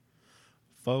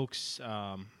Folks,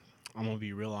 I'm going to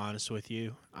be real honest with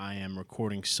you. I am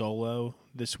recording solo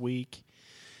this week.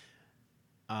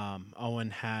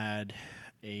 Owen had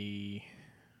a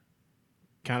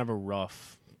kind of a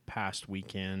rough past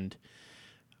weekend.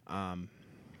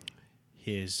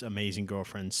 His amazing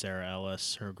girlfriend, Sarah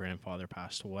Ellis, her grandfather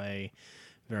passed away,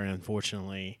 very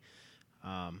unfortunately.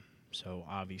 So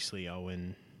obviously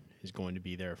Owen is going to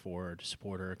be there for her to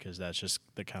support her because that's just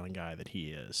the kind of guy that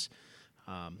he is.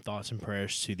 Thoughts and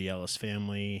prayers to the Ellis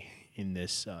family in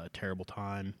this terrible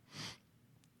time.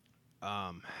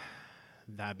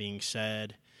 That being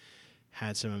said,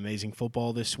 had some amazing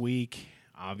football this week.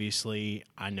 Obviously,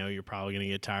 I know you're probably going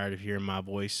to get tired of hearing my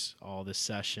voice all this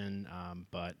session,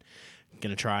 but I'm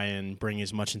going to try and bring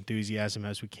as much enthusiasm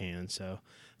as we can. So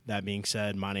that being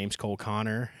said, my name's Cole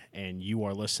Connor, and you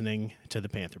are listening to the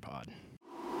Panther Pod.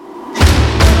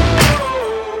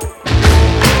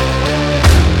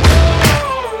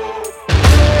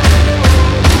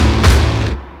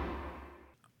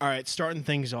 All right, starting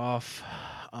things off,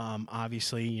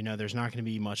 obviously, there's not going to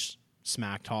be much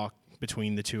smack talk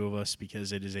between the two of us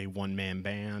because it is a one-man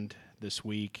band this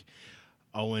week.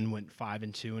 Owen went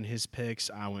 5-2 in his picks.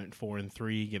 I went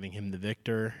 4-3, giving him the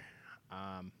victor.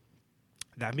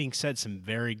 That being said, some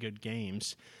very good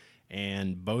games,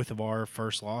 and both of our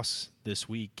first loss this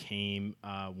week came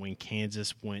when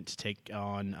Kansas went to take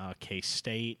on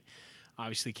K-State.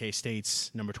 Obviously,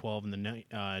 K-State's number 12 in the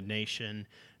nation,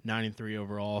 9-3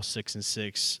 overall,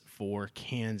 6-6 for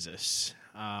Kansas.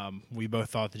 We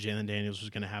both thought that Jalen Daniels was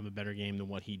going to have a better game than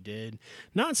what he did.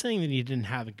 Not saying that he didn't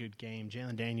have a good game.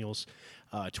 Jalen Daniels,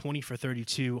 20 for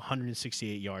 32,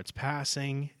 168 yards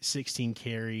passing, 16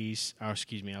 carries. I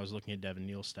was looking at Devin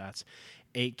Neal's stats.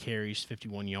 8 carries,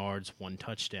 51 yards, 1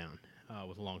 touchdown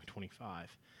with a long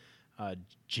 25.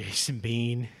 Jason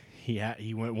Bean,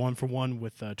 he went 1 for 1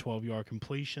 with a 12-yard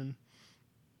completion.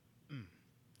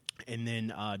 And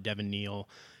then Devin Neal,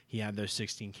 he had those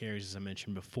 16 carries, as I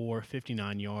mentioned before,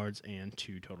 59 yards and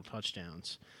 2 total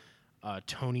touchdowns.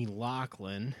 Tony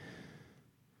Loughlin,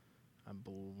 I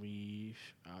believe,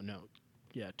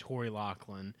 Torrey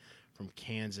Loughlin from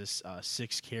Kansas,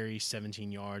 6 carries,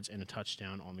 17 yards, and a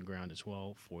touchdown on the ground as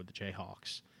well for the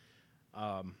Jayhawks.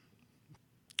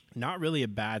 Not really a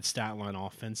bad stat line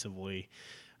offensively,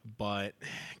 but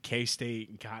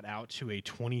K-State got out to a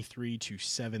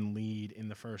 23-7 lead in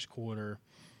the first quarter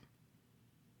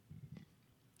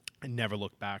and never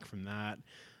looked back from that.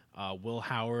 Will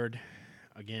Howard,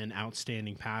 again,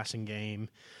 outstanding passing game,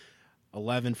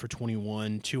 11 for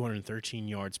 21, 213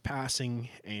 yards passing,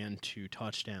 and 2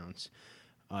 touchdowns.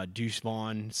 Deuce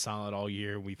Vaughn, solid all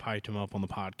year. We've hyped him up on the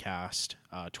podcast.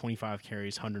 25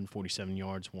 carries, 147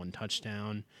 yards, 1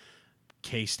 touchdown.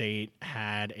 K-State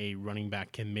had a running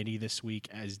back committee this week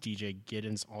as DJ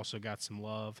Giddens also got some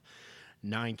love.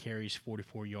 9 carries,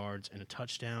 44 yards, and a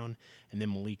touchdown. And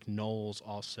then Malik Knowles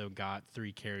also got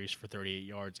 3 carries for 38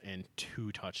 yards and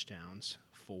 2 touchdowns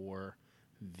for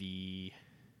the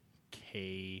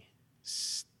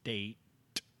K-State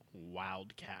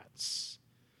Wildcats.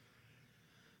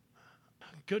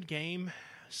 Good game,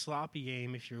 sloppy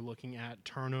game if you're looking at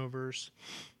turnovers.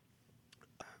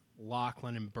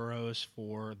 Loughlin and Burrows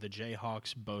for the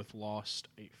Jayhawks both lost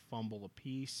a fumble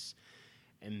apiece,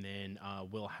 and then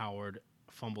Will Howard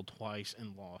fumbled twice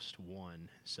and lost 1.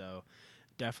 So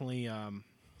definitely a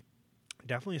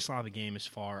sloppy game as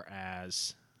far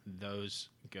as those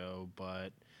go,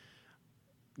 but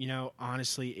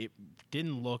honestly, it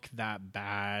didn't look that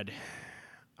bad.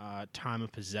 Time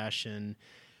of possession,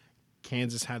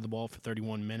 Kansas had the ball for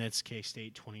 31 minutes,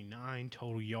 K-State 29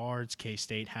 total yards.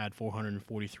 K-State had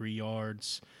 443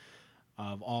 yards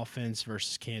of offense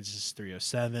versus Kansas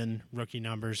 307. Rookie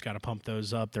numbers, got to pump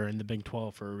those up. They're in the Big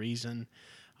 12 for a reason.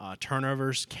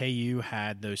 Turnovers, KU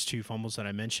had those 2 fumbles that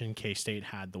I mentioned. K-State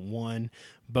had the 1.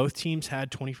 Both teams had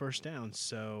 20 first downs,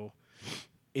 so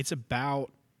it's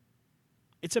about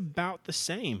the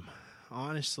same.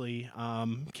 Honestly,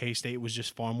 K-State was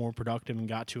just far more productive and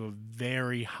got to a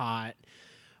very hot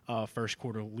first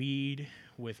quarter lead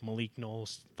with Malik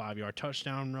Knowles' 5-yard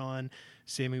touchdown run,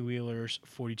 Sammy Wheeler's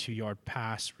 42-yard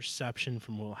pass reception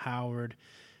from Will Howard,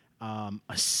 a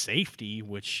safety,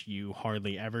 which you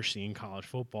hardly ever see in college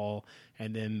football,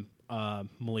 and then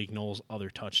Malik Knowles' other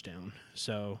touchdown.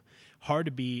 So hard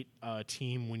to beat a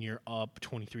team when you're up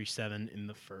 23-7 in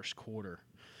the first quarter.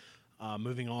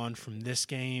 Moving on from this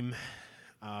game,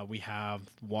 we have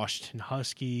Washington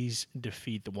Huskies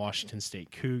defeat the Washington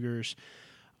State Cougars.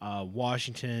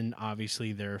 Washington,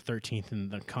 obviously, they're 13th in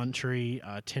the country,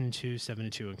 10-2,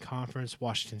 7-2 in conference.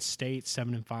 Washington State,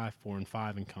 7-5,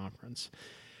 4-5 in conference.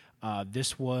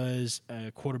 This was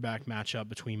a quarterback matchup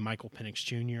between Michael Penix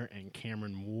Jr. and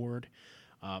Cameron Ward.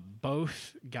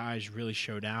 Both guys really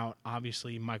showed out.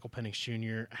 Obviously, Michael Penix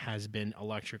Jr. has been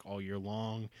electric all year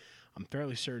long. I'm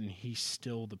fairly certain he's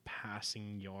still the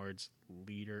passing yards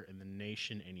leader in the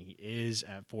nation, and he is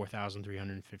at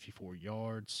 4,354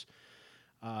 yards.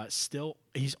 Still,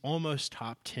 he's almost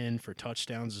top 10 for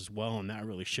touchdowns as well, and that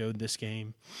really showed this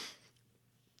game.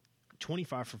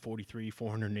 25 for 43,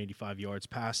 485 yards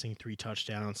passing, 3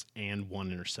 touchdowns, and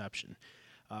 1 interception.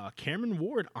 Cameron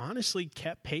Ward honestly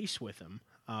kept pace with him.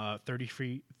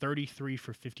 33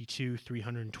 for 52,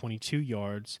 322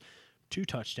 yards, 2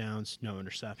 touchdowns, no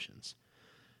interceptions.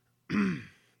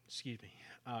 Excuse me.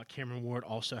 Cameron Ward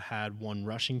also had 1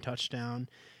 rushing touchdown,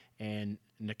 and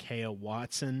Nakia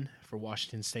Watson for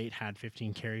Washington State had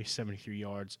 15 carries, 73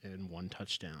 yards, and 1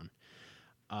 touchdown.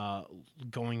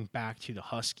 Going back to the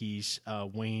Huskies,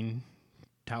 Wayne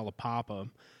Talapapa,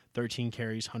 13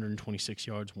 carries, 126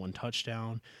 yards, 1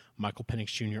 touchdown. Michael Penix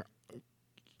Jr.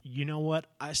 You know what?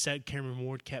 I said Cameron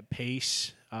Ward kept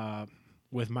pace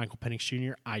with Michael Penix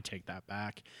Jr. I take that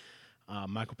back.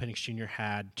 Michael Penix Jr.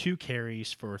 had 2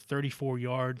 carries for 34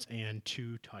 yards and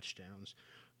 2 touchdowns.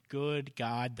 Good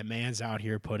God, the man's out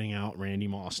here putting out Randy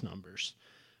Moss numbers.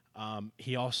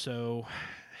 He also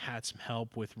had some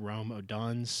help with Rome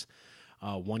Oduns.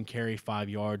 1 carry, 5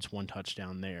 yards, 1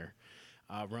 touchdown there.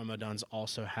 Rome Oduns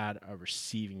also had a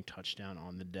receiving touchdown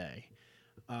on the day.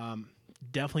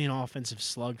 Definitely an offensive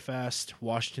slugfest.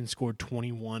 Washington scored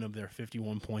 21 of their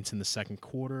 51 points in the second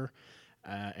quarter.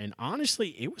 And honestly,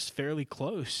 it was fairly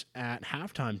close at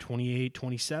halftime,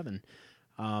 28-27.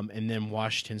 And then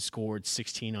Washington scored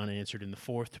 16 unanswered in the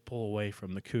fourth to pull away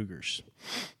from the Cougars.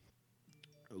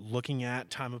 Looking at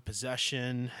time of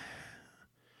possession,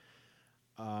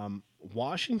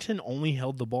 Washington only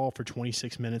held the ball for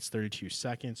 26 minutes, 32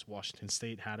 seconds. Washington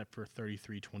State had it for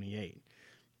 33-28.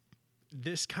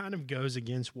 This kind of goes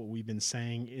against what we've been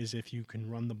saying is if you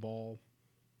can run the ball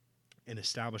and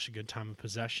establish a good time of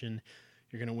possession,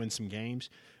 you're going to win some games.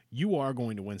 You are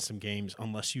going to win some games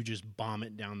unless you just bomb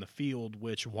it down the field,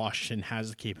 which Washington has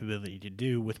the capability to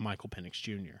do with Michael Penix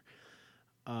Jr.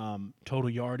 Total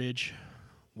yardage,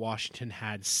 Washington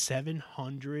had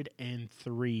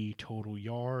 703 total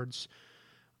yards.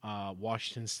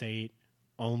 Washington State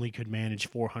only could manage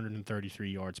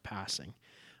 433 yards passing.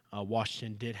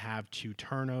 Washington did have 2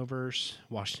 turnovers.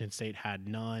 Washington State had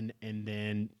none, and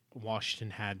then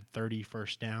Washington had 30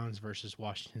 first downs versus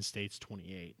Washington State's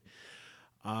 28.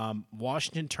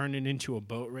 Washington turned it into a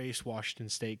boat race. Washington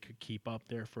State could keep up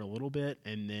there for a little bit,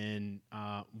 and then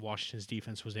Washington's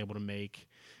defense was able to make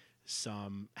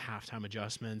some halftime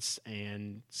adjustments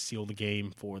and seal the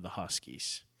game for the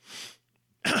Huskies.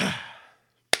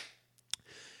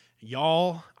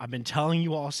 Y'all, I've been telling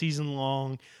you all season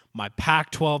long, my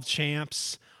Pac-12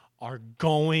 champs are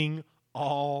going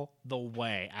all the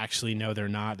way. Actually, no, they're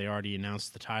not. They already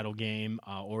announced the title game.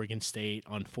 Oregon State,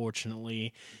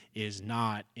 unfortunately, is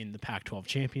not in the Pac-12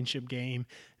 championship game.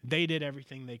 They did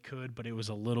everything they could, but it was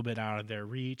a little bit out of their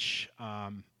reach.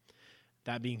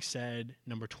 That being said,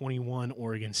 number 21,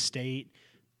 Oregon State,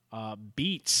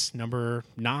 beats number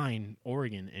 9,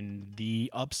 Oregon, in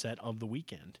the upset of the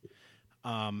weekend.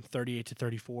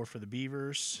 38-34 for the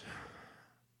Beavers.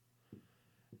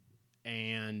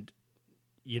 And,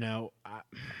 you know,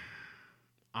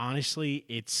 honestly,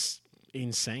 it's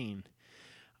insane.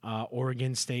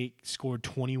 Oregon State scored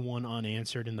 21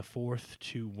 unanswered in the fourth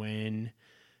to win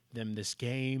them this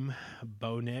game.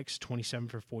 Bo Nix, 27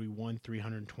 for 41,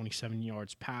 327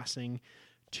 yards passing,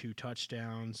 2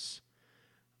 touchdowns,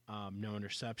 no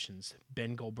interceptions.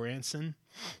 Ben Gulbranson,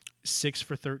 6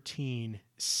 for 13,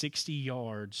 60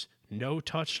 yards, no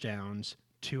touchdowns,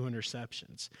 2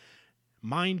 interceptions.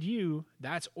 Mind you,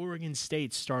 that's Oregon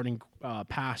State's starting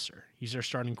passer. He's their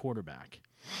starting quarterback.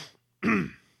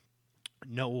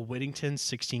 Noah Whittington,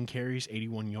 16 carries,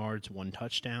 81 yards, 1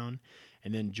 touchdown.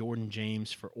 And then Jordan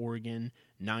James for Oregon,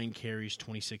 9 carries,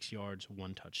 26 yards,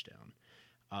 1 touchdown.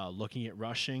 Looking at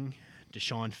rushing,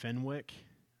 Deshaun Fenwick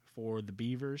for the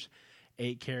Beavers,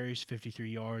 8 carries, 53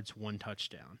 yards, 1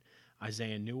 touchdown.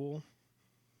 Isaiah Newell,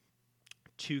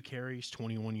 2 carries,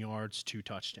 21 yards, 2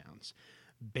 touchdowns.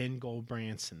 Ben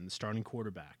Gulbranson, the starting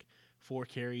quarterback, 4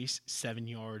 carries, 7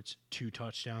 yards, 2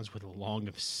 touchdowns with a long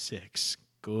of 6.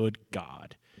 Good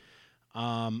God.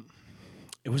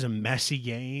 It was a messy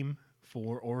game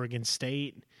for Oregon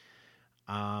State.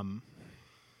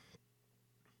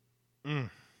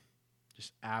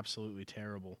 Just absolutely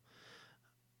terrible.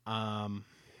 But,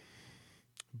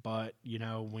 you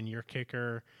know, when your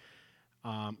kickers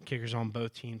on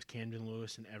both teams, Camden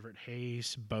Lewis and Everett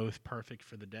Hayes, both perfect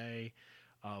for the day.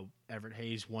 Everett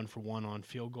Hayes 1 for 1 on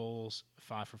field goals,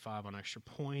 5 for 5 on extra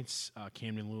points.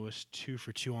 Camden Lewis 2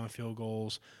 for 2 on field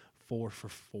goals, 4 for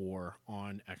 4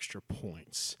 on extra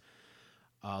points.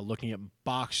 Looking at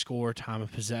box score, time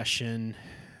of possession,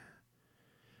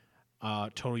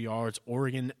 total yards,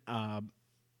 Oregon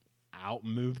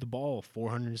outmoved the ball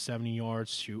 470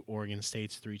 yards to Oregon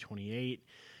State's 328.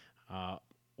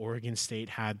 Oregon State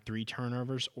had 3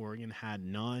 turnovers. Oregon had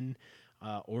none.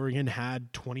 Oregon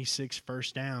had 26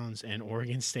 first downs, and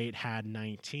Oregon State had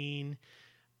 19.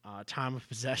 Time of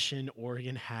possession,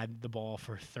 Oregon had the ball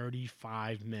for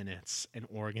 35 minutes, and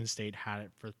Oregon State had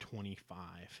it for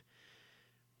 25.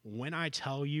 When I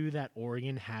tell you that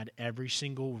Oregon had every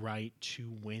single right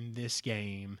to win this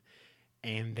game,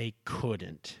 and they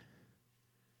couldn't,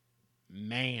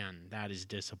 man, that is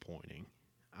disappointing.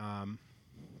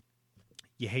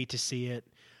 You hate to see it.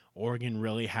 Oregon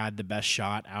really had the best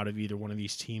shot out of either one of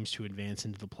these teams to advance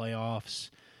into the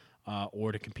playoffs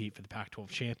or to compete for the Pac-12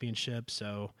 championship.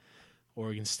 So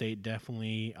Oregon State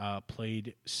definitely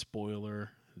played spoiler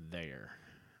there.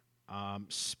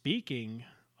 Speaking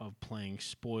of playing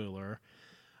spoiler,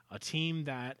 a team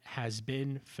that has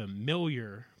been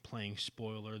familiar playing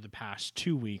spoiler the past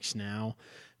 2 weeks now,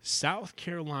 South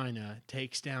Carolina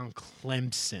takes down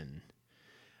Clemson.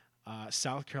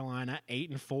 South Carolina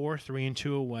 8-4,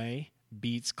 3-2 away,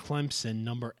 beats Clemson,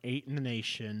 number 8 in the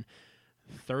nation,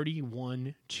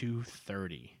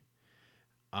 31-30.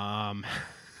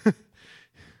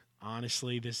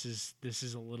 Honestly, this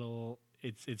is a little.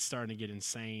 It's starting to get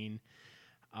insane.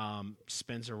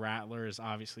 Spencer Rattler is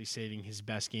obviously saving his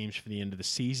best games for the end of the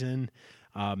season.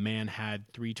 Man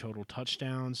had 3 total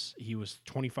touchdowns. He was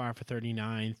 25 for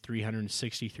 39,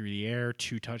 360 through the air,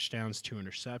 2 touchdowns, 2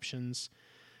 interceptions.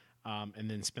 And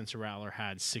then Spencer Rattler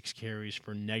had 6 carries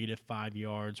for -5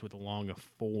 yards with a long of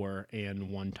 4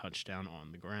 and 1 touchdown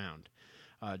on the ground.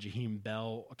 Jaheim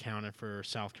Bell accounted for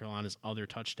South Carolina's other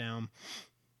touchdown.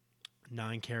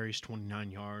 9 carries,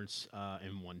 29 yards,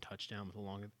 and 1 touchdown with a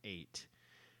long of 8.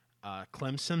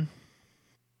 Clemson,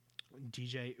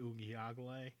 DJ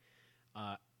Uiagalelei,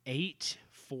 8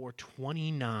 for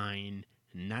 29,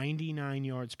 99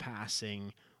 yards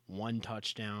passing, 1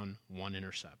 touchdown, 1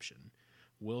 interception.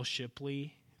 Will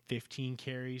Shipley, 15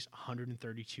 carries,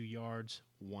 132 yards,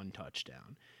 1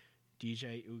 touchdown.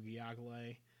 DJ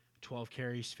Uiagalelei, 12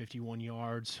 carries, 51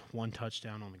 yards, 1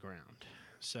 touchdown on the ground.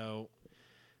 So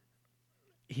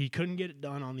he couldn't get it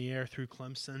done on the air through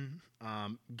Clemson.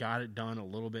 Got it done a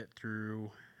little bit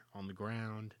through on the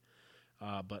ground.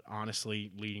 But honestly,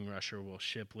 leading rusher Will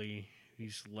Shipley,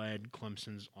 he's led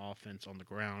Clemson's offense on the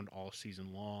ground all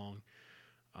season long.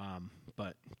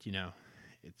 But, you know,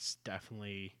 it's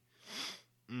definitely,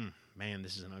 man,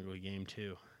 this is an ugly game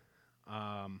too.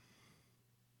 Not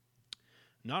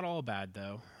all bad,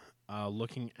 though.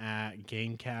 Looking at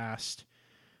Gamecast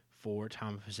for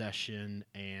time of possession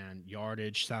and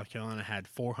yardage, South Carolina had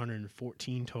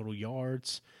 414 total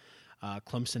yards.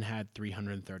 Clemson had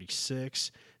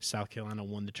 336. South Carolina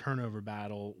won the turnover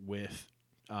battle with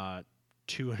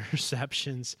 2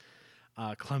 interceptions.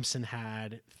 Clemson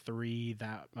had 3,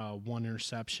 1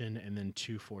 interception, and then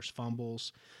 2 forced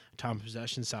fumbles. Time of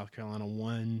possession, South Carolina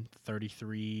won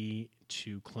 33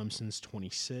 to Clemson's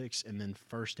 26, and then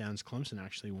first downs, Clemson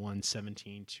actually won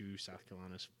 17 to South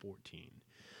Carolina's 14.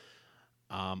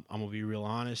 I'm going to be real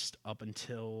honest, up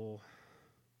until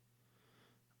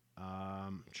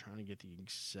I'm trying to get the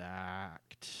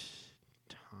exact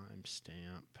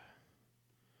timestamp.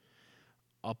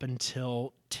 Up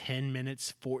until 10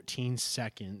 minutes, 14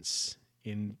 seconds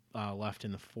left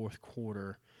in the fourth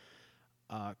quarter,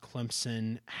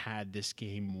 Clemson had this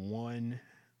game won.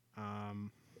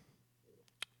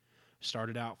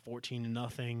 Started out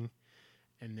 14-0,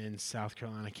 and then South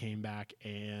Carolina came back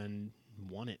and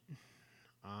won it.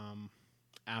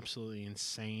 Absolutely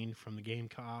insane from the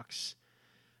Gamecocks.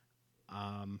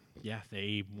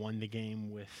 They won the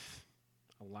game with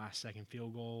a last-second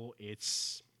field goal.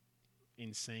 It's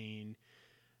insane.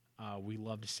 We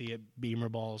love to see it. Beamer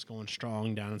balls going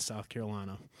strong down in South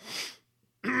Carolina.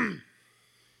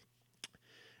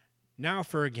 Now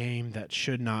for a game that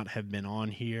should not have been on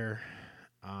here.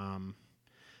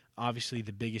 Obviously,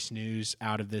 the biggest news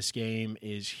out of this game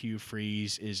is Hugh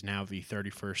Freeze is now the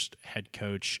 31st head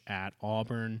coach at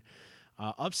Auburn.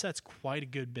 Upsets quite a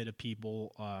good bit of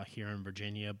people here in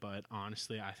Virginia, but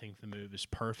honestly, I think the move is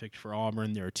perfect for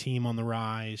Auburn. They're a team on the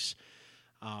rise,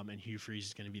 and Hugh Freeze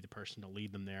is going to be the person to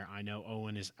lead them there. I know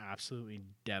Owen is absolutely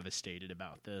devastated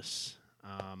about this.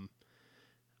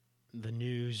 The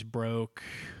news broke,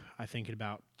 I think, at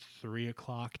about 3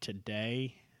 o'clock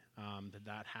today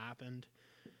that happened.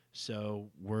 So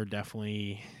we're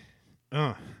definitely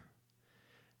Owen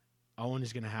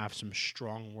is going to have some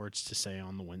strong words to say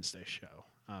on the Wednesday show.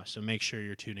 So make sure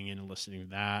you're tuning in and listening to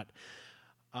that.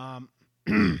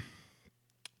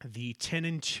 The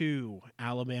 10-2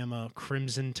 Alabama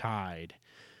Crimson Tide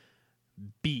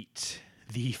beat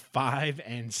the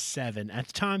 5-7, at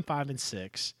the time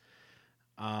 5-6,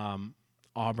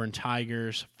 Auburn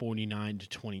Tigers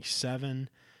 49-27.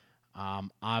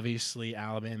 Obviously,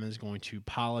 Alabama is going to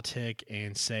politic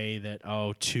and say that,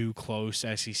 two close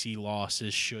SEC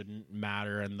losses shouldn't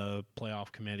matter in the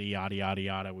playoff committee, yada, yada,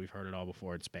 yada. We've heard it all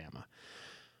before. It's Bama.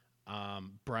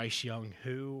 Bryce Young,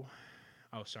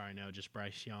 just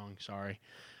Bryce Young, sorry.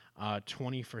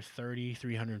 20 for 30,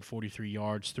 343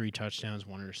 yards, 3 touchdowns,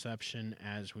 1 interception.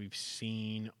 As we've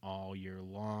seen all year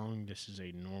long, this is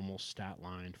a normal stat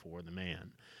line for the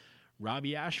man.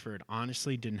 Robbie Ashford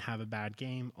honestly didn't have a bad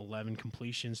game. 11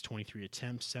 completions, 23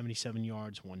 attempts, 77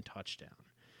 yards, 1 touchdown.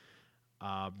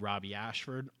 Robbie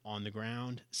Ashford on the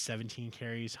ground, 17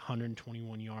 carries,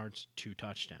 121 yards, 2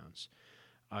 touchdowns.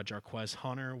 Jarquez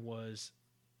Hunter was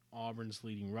Auburn's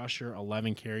leading rusher,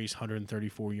 11 carries,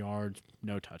 134 yards,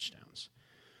 no touchdowns.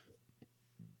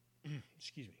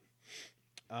 Excuse me.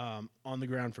 On the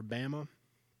ground for Bama,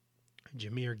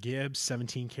 Jahmyr Gibbs,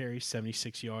 17 carries,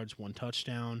 76 yards, 1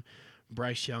 touchdown.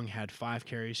 Bryce Young had 5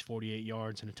 carries, 48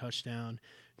 yards, and a touchdown.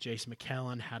 Jace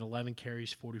McKellen had 11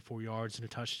 carries, 44 yards, and a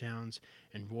touchdown.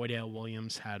 And Roydale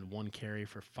Williams had 1 carry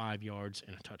for 5 yards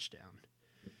and a touchdown.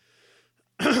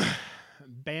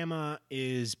 Bama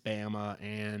is Bama,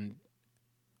 and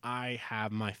I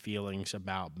have my feelings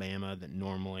about Bama that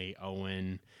normally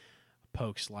Owen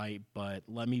pokes light, but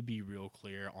let me be real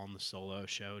clear on the Solo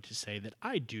show to say that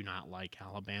I do not like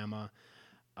Alabama.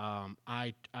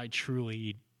 I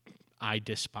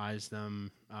despise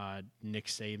them. Nick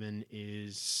Saban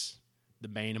is the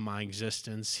bane of my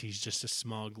existence. He's just a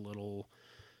smug little.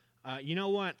 You know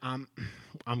what? I'm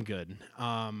good.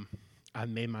 I've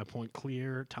made my point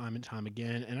clear time and time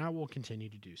again, and I will continue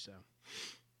to do so.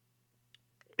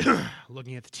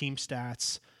 Looking at the team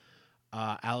stats,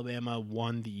 Alabama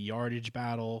won the yardage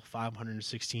battle,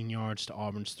 516 yards to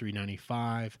Auburn's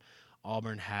 395.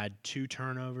 Auburn had 2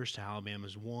 turnovers to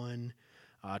Alabama's 1.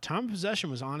 Time of possession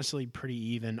was honestly pretty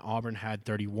even. Auburn had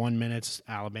 31 minutes.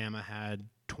 Alabama had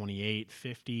 28,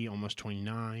 50, almost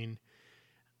 29.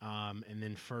 And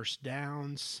then first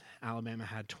downs, Alabama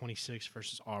had 26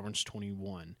 versus Auburn's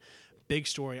 21. Big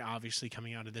story, obviously,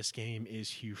 coming out of this game is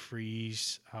Hugh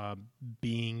Freeze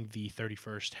being the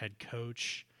 31st head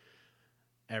coach.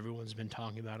 Everyone's been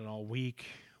talking about it all week.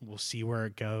 We'll see where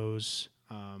it goes.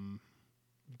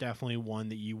 Definitely one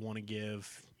that you want to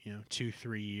give,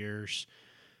 2-3 years.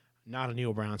 Not a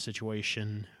Neil Brown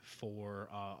situation for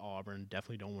Auburn.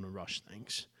 Definitely don't want to rush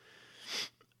things.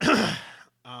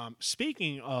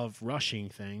 Speaking of rushing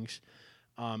things,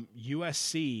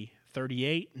 USC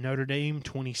 38, Notre Dame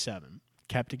 27.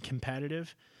 Kept it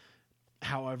competitive.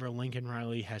 However, Lincoln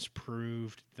Riley has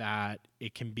proved that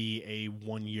it can be a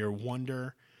one-year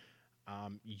wonder.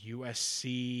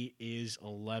 USC is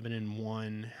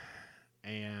 11-1,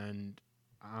 and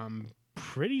I'm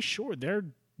pretty sure they're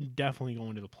definitely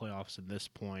going to the playoffs at this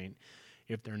point.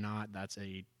 If they're not, that's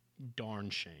a darn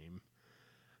shame.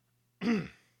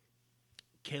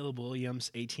 Caleb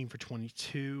Williams, 18 for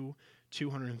 22,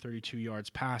 232 yards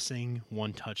passing,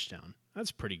 1 touchdown.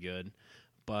 That's pretty good,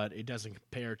 but it doesn't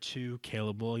compare to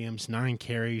Caleb Williams, 9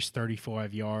 carries,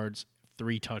 35 yards,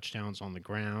 3 touchdowns on the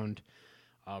ground.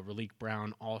 Raleek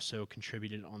Brown also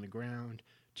contributed on the ground,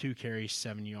 2 carries,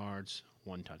 7 yards,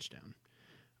 1 touchdown.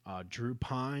 Drew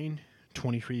Pine,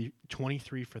 23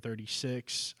 for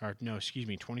 36,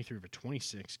 23 for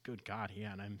 26. Good God, he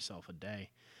had himself a day.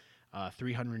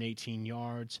 318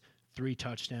 yards, 3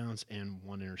 touchdowns, and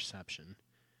 1 interception.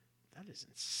 That is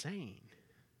insane.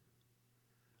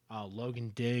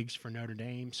 Logan Diggs for Notre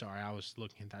Dame. Sorry, I was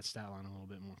looking at that stat line a little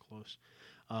bit more close.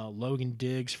 Logan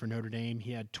Diggs for Notre Dame.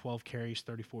 He had 12 carries,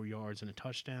 34 yards, and a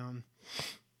touchdown.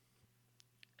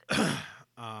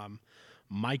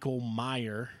 Michael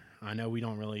Mayer. I know we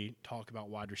don't really talk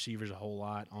about wide receivers a whole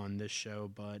lot on this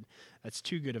show, but that's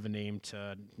too good of a name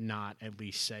to not at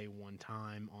least say one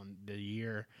time on the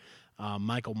year.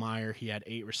 Michael Mayer, he had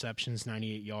 8 receptions,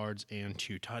 98 yards, and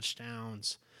 2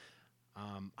 touchdowns.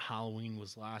 Halloween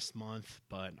was last month,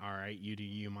 but all right, you do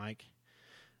you, Mike.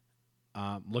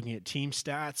 Looking at team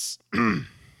stats,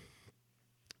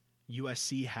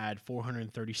 USC had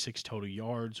 436 total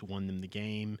yards, won them the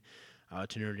game.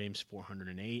 To Notre Dame's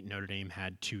 408. Notre Dame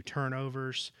had 2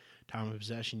 turnovers. Time of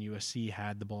possession, USC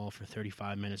had the ball for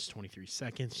 35 minutes, 23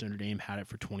 seconds. Notre Dame had it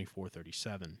for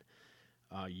 24-37.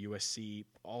 USC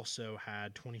also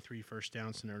had 23 first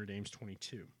downs to Notre Dame's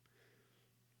 22.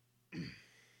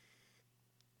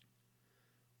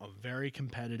 A very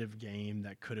competitive game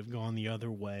that could have gone the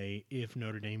other way if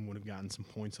Notre Dame would have gotten some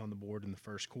points on the board in the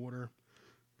first quarter.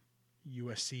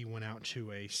 USC went out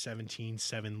to a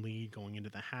 17-7 lead going into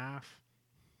the half.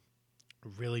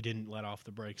 Really didn't let off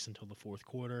the brakes until the fourth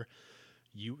quarter.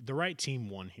 The right team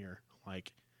won here.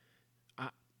 Like,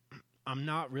 I'm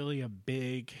not really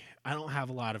I don't have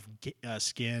a lot of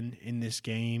skin in this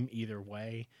game either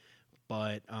way,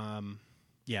 but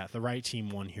yeah, the right team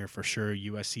won here for sure.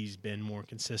 USC's been more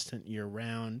consistent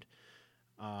year-round,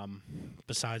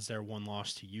 besides their one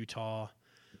loss to Utah.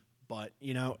 But,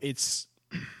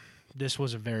 this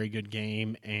was a very good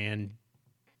game and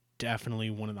definitely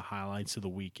one of the highlights of the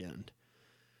weekend.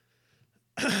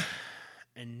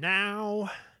 And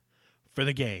now for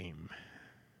the game.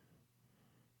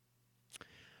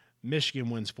 Michigan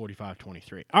wins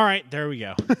 45-23. All right, there we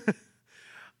go.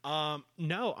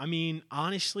 No, I mean,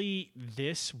 honestly,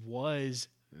 this was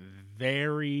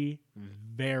very,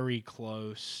 very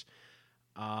close.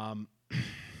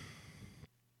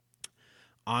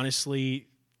 Honestly,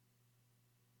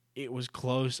 it was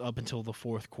close up until the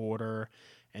fourth quarter,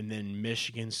 and then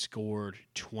Michigan scored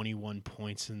 21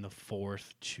 points in the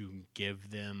fourth to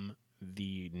give them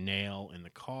the nail in the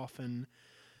coffin.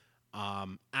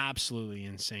 Absolutely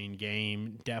insane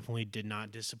game. Definitely did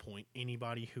not disappoint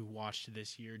anybody who watched it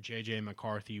this year. J.J.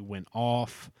 McCarthy went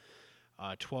off,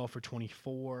 12 for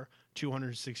 24,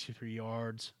 263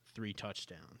 yards, 3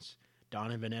 touchdowns.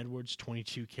 Donovan Edwards,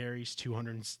 22 carries,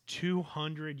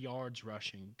 200 yards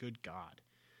rushing. Good God.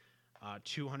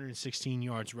 216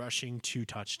 yards rushing, 2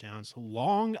 touchdowns.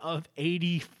 Long of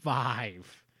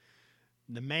 85.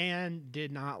 The man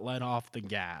did not let off the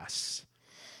gas.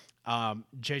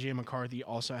 J.J. McCarthy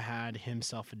also had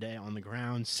himself a day on the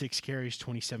ground. 6 carries,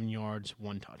 27 yards,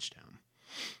 1 touchdown.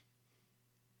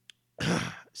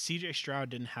 C.J. Stroud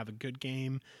didn't have a good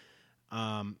game.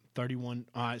 31.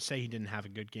 I'd say he didn't have a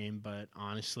good game, but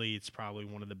honestly, it's probably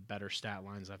one of the better stat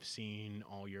lines I've seen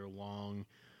all year long.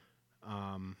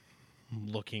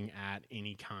 Looking at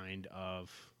any kind of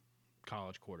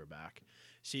college quarterback.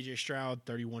 C.J. Stroud,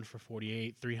 31 for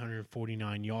 48,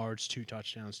 349 yards, 2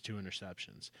 touchdowns, 2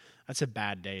 interceptions. That's a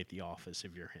bad day at the office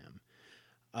if you're him.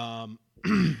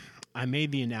 I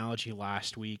made the analogy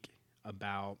last week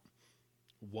about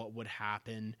what would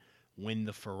happen when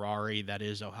the Ferrari that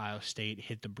is Ohio State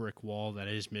hit the brick wall that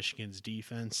is Michigan's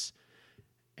defense.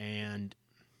 And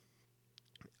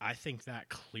I think that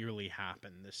clearly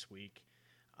happened this week.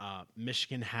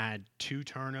 Michigan had 2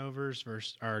 turnovers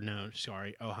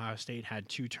Ohio State had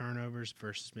 2 turnovers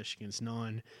versus Michigan's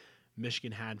none.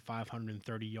 Michigan had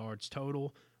 530 yards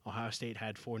total. Ohio State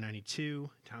had 492.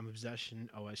 Time of possession,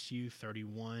 OSU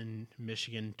 31,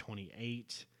 Michigan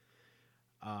 28.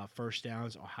 First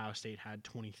downs, Ohio State had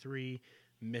 23.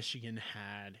 Michigan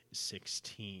had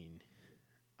 16.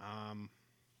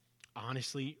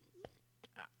 Honestly,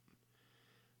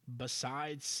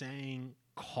 besides saying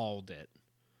called it,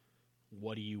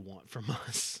 what do you want from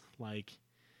us? Like,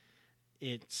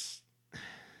 it's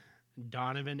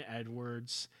Donovan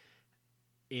Edwards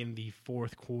in the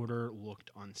fourth quarter looked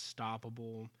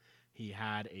unstoppable. He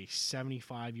had a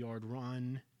 75-yard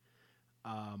run,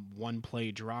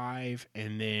 1-play drive,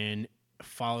 and then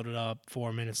followed it up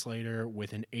 4 minutes later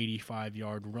with an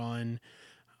 85-yard run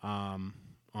on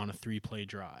a 3-play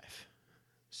drive.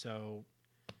 So,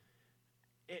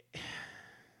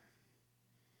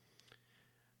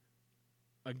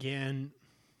 again,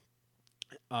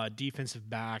 defensive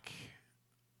back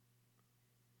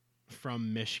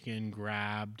from Michigan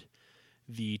grabbed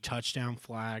the touchdown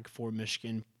flag for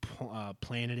Michigan,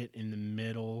 planted it in the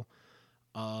middle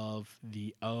of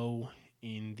the O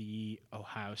in the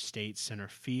Ohio State center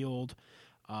field.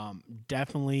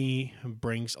 Definitely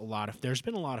brings there's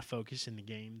been a lot of focus in the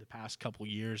game the past couple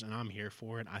years, and I'm here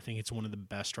for it. I think it's one of the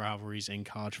best rivalries in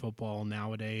college football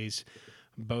nowadays.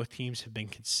 Both teams have been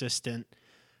consistent.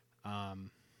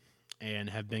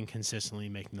 And have been consistently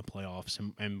making the playoffs,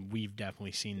 and we've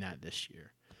definitely seen that this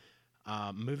year.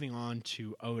 Moving on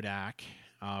to ODAC,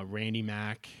 Randy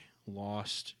Mack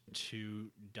lost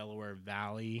to Delaware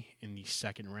Valley in the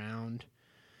second round.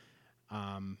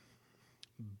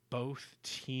 Both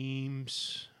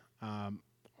teams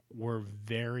were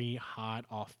very hot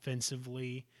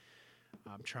offensively.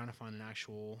 I'm trying to find an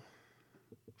actual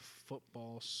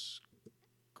football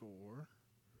score.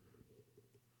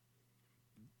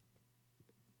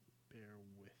 Bear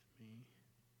with me.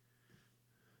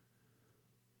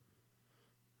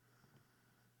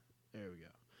 There we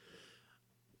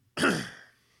go.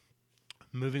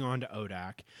 Moving on to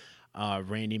ODAC.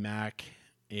 Randy Mack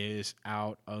is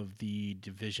out of the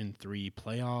Division III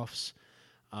playoffs.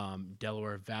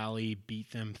 Delaware Valley beat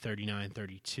them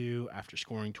 39-32 after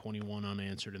scoring 21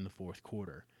 unanswered in the fourth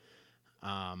quarter.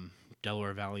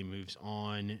 Delaware Valley moves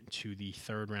on to the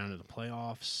third round of the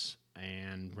playoffs,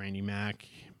 and Randy Mack,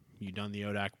 you done the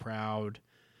ODAC proud,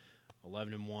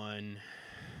 11-1.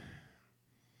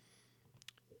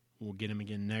 We'll get him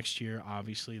again next year.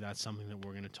 Obviously, that's something that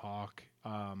we're going to talk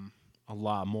a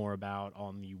lot more about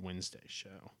on the Wednesday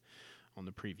show, on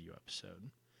the preview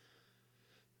episode.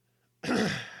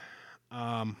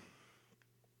 I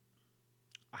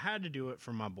had to do it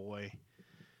for my boy.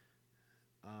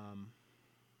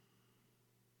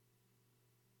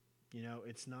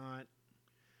 It's not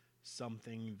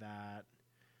something that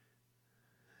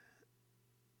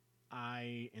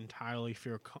I entirely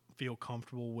feel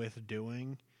comfortable with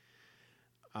doing.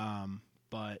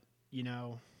 But,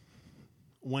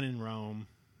 when in Rome,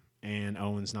 and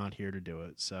Owen's not here to do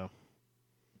it, so.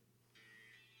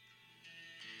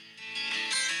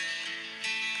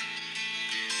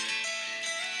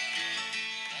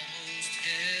 Almost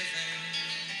heaven,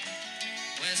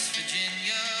 West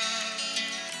Virginia,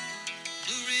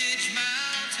 Blue Ridge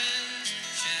Mountains,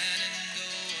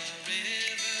 Shenandoah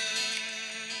River.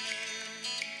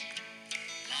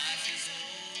 Life is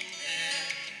old there,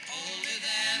 older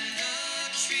than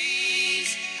the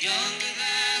trees, younger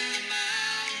than the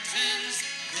mountains,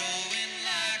 growing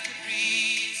like a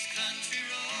breeze. Country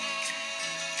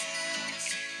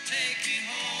roads, take me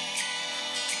home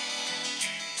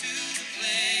to the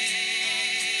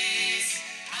place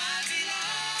I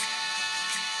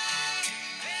belong.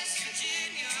 West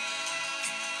Virginia,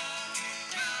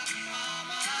 Mountain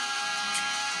Mama,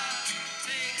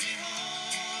 take me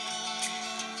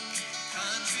home.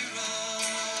 Country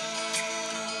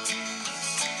roads.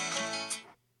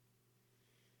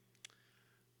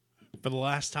 For the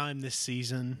last time this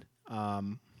season,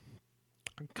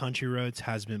 Country Roads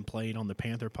has been played on the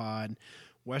Panther Pod.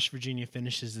 West Virginia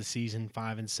finishes the season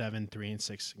 5-7,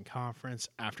 3-6 in conference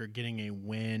after getting a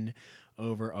win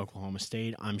over Oklahoma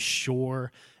State. I'm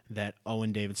sure that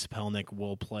Owen David Sapelnik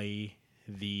will play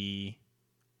the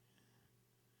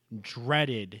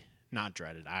not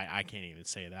dreaded, I can't even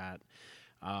say that.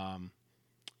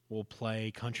 We'll play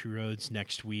Country Roads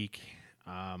next week,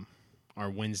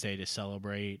 our Wednesday, to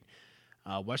celebrate.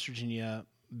 West Virginia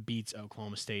beats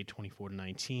Oklahoma State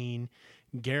 24-19.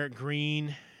 Garrett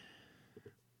Green,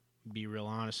 be real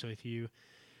honest with you,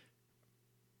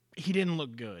 he didn't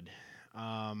look good.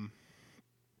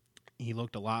 He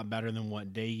looked a lot better than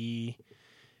what Daggy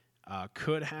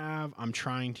could have. I'm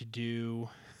trying to do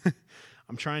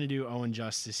Owen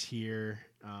justice here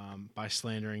by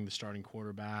slandering the starting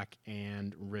quarterback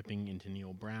and ripping into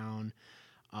Neil Brown.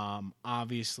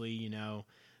 Obviously,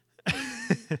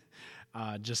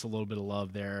 just a little bit of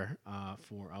love there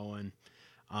for Owen.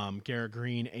 Garrett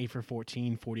Green, 8 for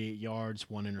 14, 48 yards,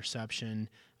 1 interception.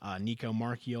 Nico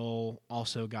Marchiol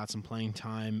also got some playing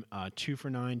time, 2 for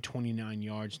 9, 29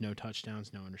 yards, no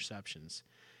touchdowns, no interceptions.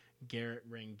 Garrett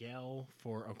Rangel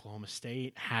for Oklahoma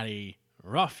State had a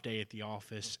rough day at the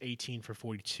office, 18 for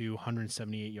 42,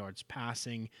 178 yards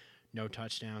passing, no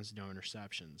touchdowns, no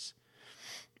interceptions.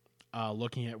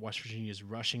 Looking at West Virginia's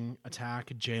rushing attack,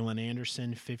 Jalen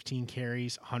Anderson, 15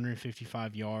 carries,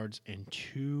 155 yards, and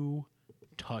 2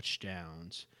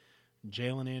 touchdowns.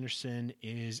 Jalen Anderson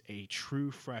is a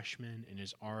true freshman and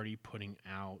is already putting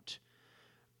out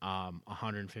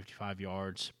 155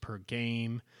 yards per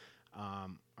game, or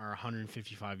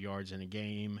 155 yards in a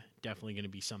game. Definitely going to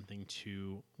be something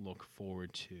to look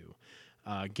forward to.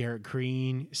 Garrett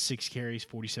Green, 6 carries,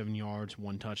 47 yards,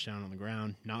 1 touchdown on the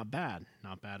ground. Not bad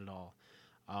at all.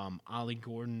 Ollie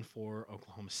Gordon for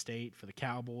Oklahoma State for the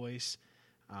Cowboys,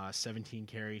 17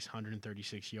 carries,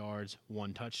 136 yards,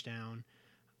 1 touchdown.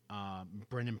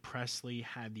 Brennan Presley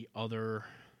had the other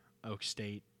Oak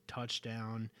State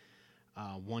touchdown,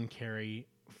 1 carry,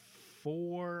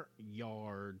 4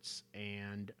 yards,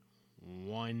 and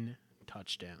 1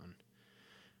 touchdown.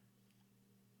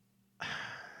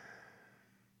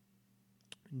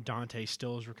 Dante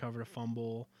Stills recovered a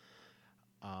fumble.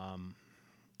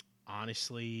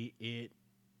 Honestly,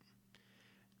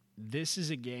 this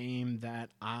is a game that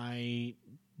I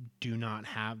do not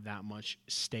have that much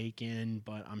stake in,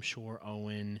 but I'm sure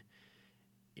Owen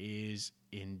is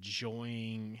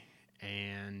enjoying,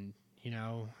 and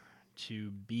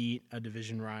to beat a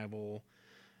division rival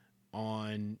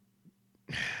on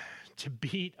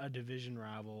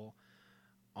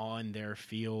their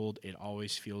field, it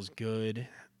always feels good.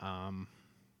 And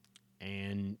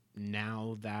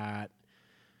now that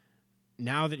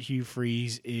Hugh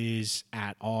Freeze is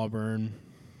at Auburn,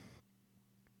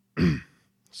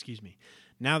 excuse me,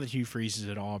 now that Hugh Freeze is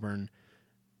at Auburn,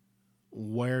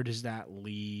 where does that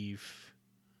leave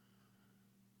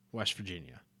West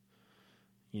Virginia?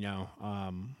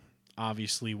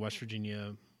 Obviously West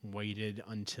Virginia going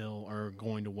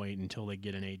to wait until they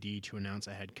get an AD to announce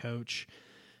a head coach.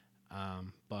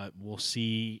 But we'll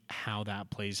see how that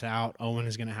plays out. Owen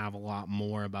is going to have a lot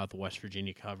more about the West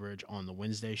Virginia coverage on the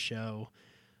Wednesday show.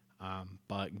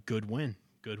 But good win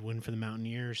for the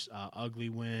Mountaineers. Ugly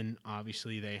win.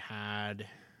 Obviously, they had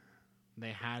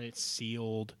it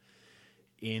sealed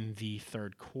in the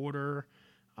third quarter,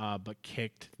 but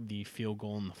kicked the field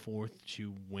goal in the fourth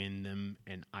to win them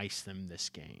and ice them this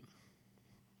game.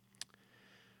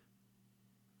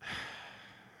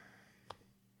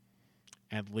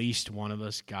 At least one of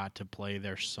us got to play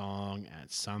their song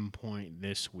at some point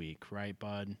this week, right,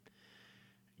 bud?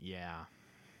 Yeah.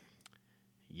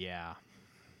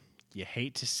 You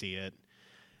hate to see it.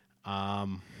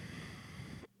 I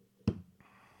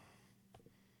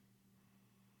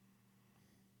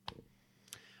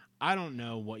don't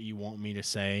know what you want me to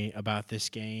say about this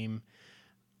game.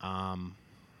 The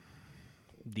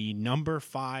number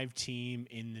 5 team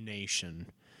in the nation,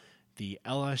 the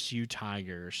LSU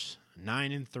Tigers,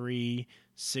 9-3,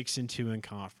 6-2 in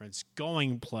conference,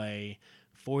 going play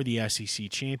for the SEC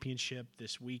championship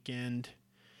this weekend,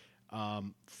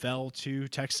 fell to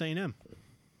Texas A&M.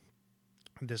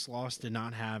 This loss did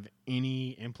not have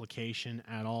any implication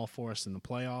at all for us in the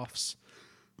playoffs.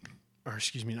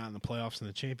 Not in the playoffs, in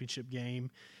the championship game.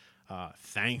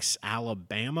 Thanks,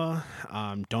 Alabama.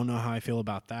 Don't know how I feel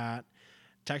about that.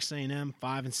 Texas A&M,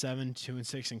 5-7,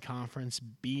 2-6 in conference,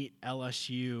 beat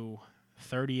LSU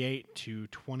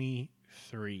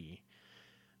 38-23.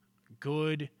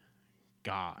 Good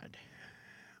God.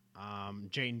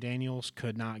 Jayden Daniels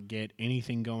could not get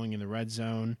anything going in the red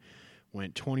zone.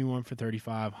 Went 21 for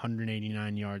 35,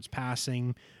 189 yards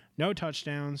passing. No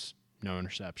touchdowns, no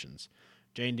interceptions.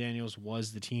 Jayden Daniels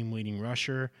was the team leading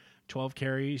rusher. 12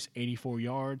 carries, 84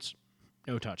 yards,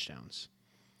 no touchdowns.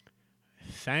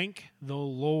 Thank the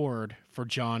Lord for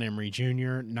John Emery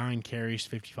Jr. 9 carries,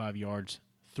 55 yards,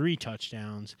 3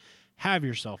 touchdowns. Have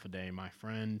yourself a day, my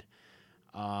friend.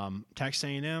 Texas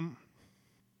A&M,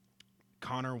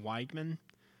 Connor Weigman,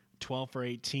 12 for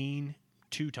 18,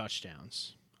 2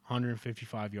 touchdowns,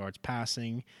 155 yards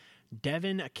passing.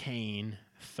 Devin Kane,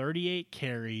 38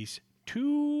 carries,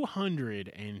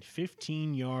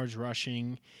 215 yards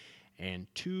rushing, and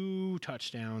 2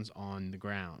 touchdowns on the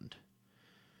ground.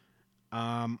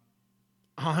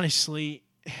 Honestly,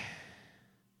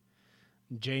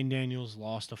 Jayden Daniels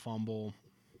lost a fumble.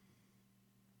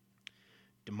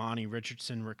 Damani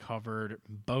Richardson recovered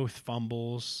both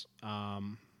fumbles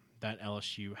that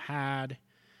LSU had.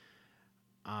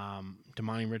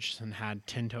 Damani Richardson had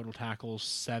 10 total tackles,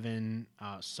 7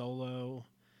 solo.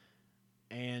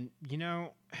 And,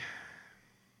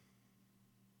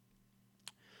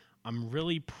 I'm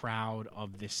really proud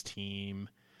of this team,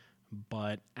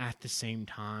 but at the same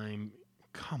time,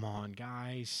 come on,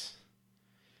 guys.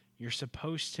 You're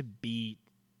supposed to beat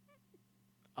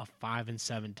a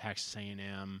 5-7 Texas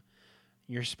A&M.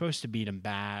 You're supposed to beat them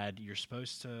bad. You're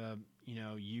supposed to,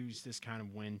 use this kind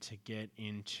of win to get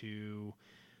into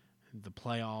the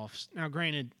playoffs. Now,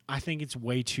 granted, I think it's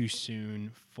way too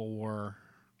soon for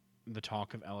the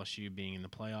talk of LSU being in the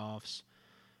playoffs.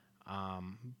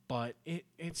 But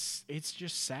it's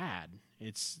just sad.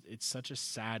 It's such a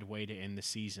sad way to end the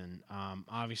season.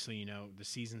 Obviously, the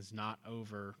season's not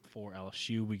over for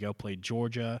LSU. We go play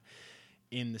Georgia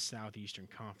in the Southeastern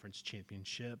Conference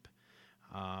Championship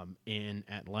in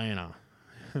Atlanta.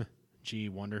 Gee,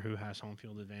 wonder who has home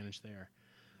field advantage there.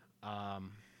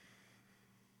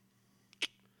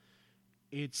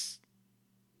 It's,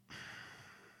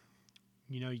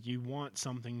 you want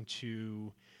something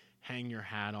to hang your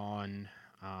hat on,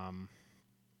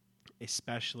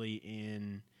 especially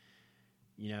in,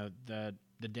 the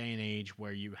day and age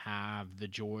where you have the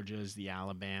Georgias, the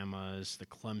Alabamas, the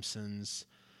Clemsons.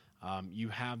 You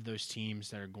have those teams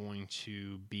that are going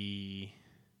to be,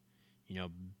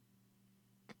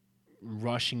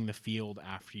 rushing the field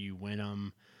after you win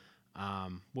them,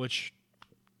 which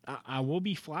I will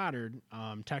be flattered.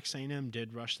 Texas A&M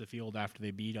did rush the field after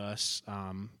they beat us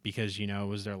because, it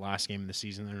was their last game of the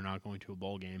season. They're not going to a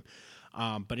bowl game.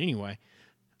 But anyway,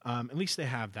 at least they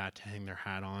have that to hang their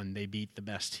hat on. They beat the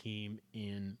best team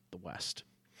in the West.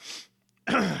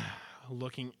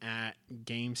 Looking at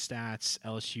game stats,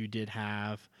 LSU did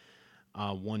have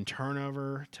 1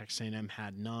 turnover. Texas A&M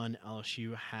had none.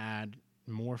 LSU had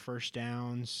more first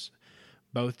downs.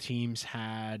 Both teams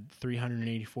had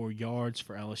 384 yards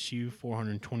for LSU,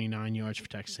 429 yards for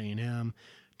Texas A&M.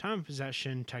 Time of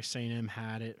possession, Texas A&M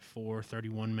had it for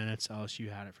 31 minutes.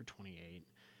 LSU had it for 28.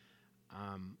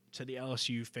 To the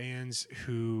LSU fans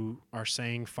who are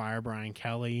saying fire Brian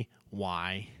Kelly,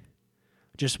 why?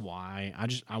 Just why?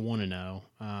 I want to know.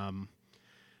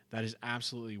 That is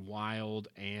absolutely wild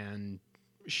and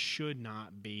should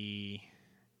not be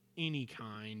any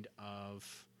kind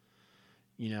of,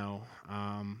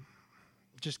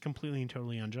 just completely and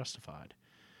totally unjustified.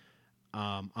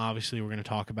 Obviously, we're going to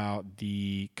talk about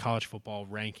the college football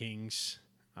rankings.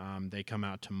 They come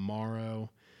out tomorrow.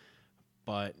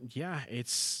 But, yeah,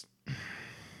 it's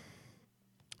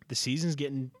the season's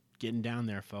getting down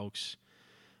there, folks.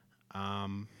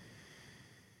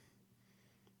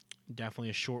 Definitely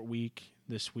a short week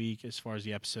this week as far as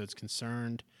the episode's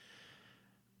concerned.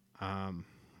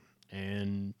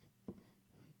 And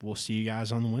we'll see you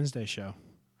guys on the Wednesday show.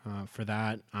 For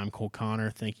that, I'm Cole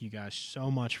Connor. Thank you guys so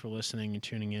much for listening and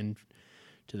tuning in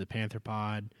to the Panther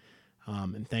Pod.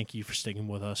 And thank you for sticking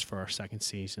with us for our second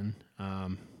season.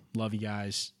 Love you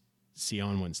guys. See you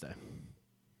on Wednesday.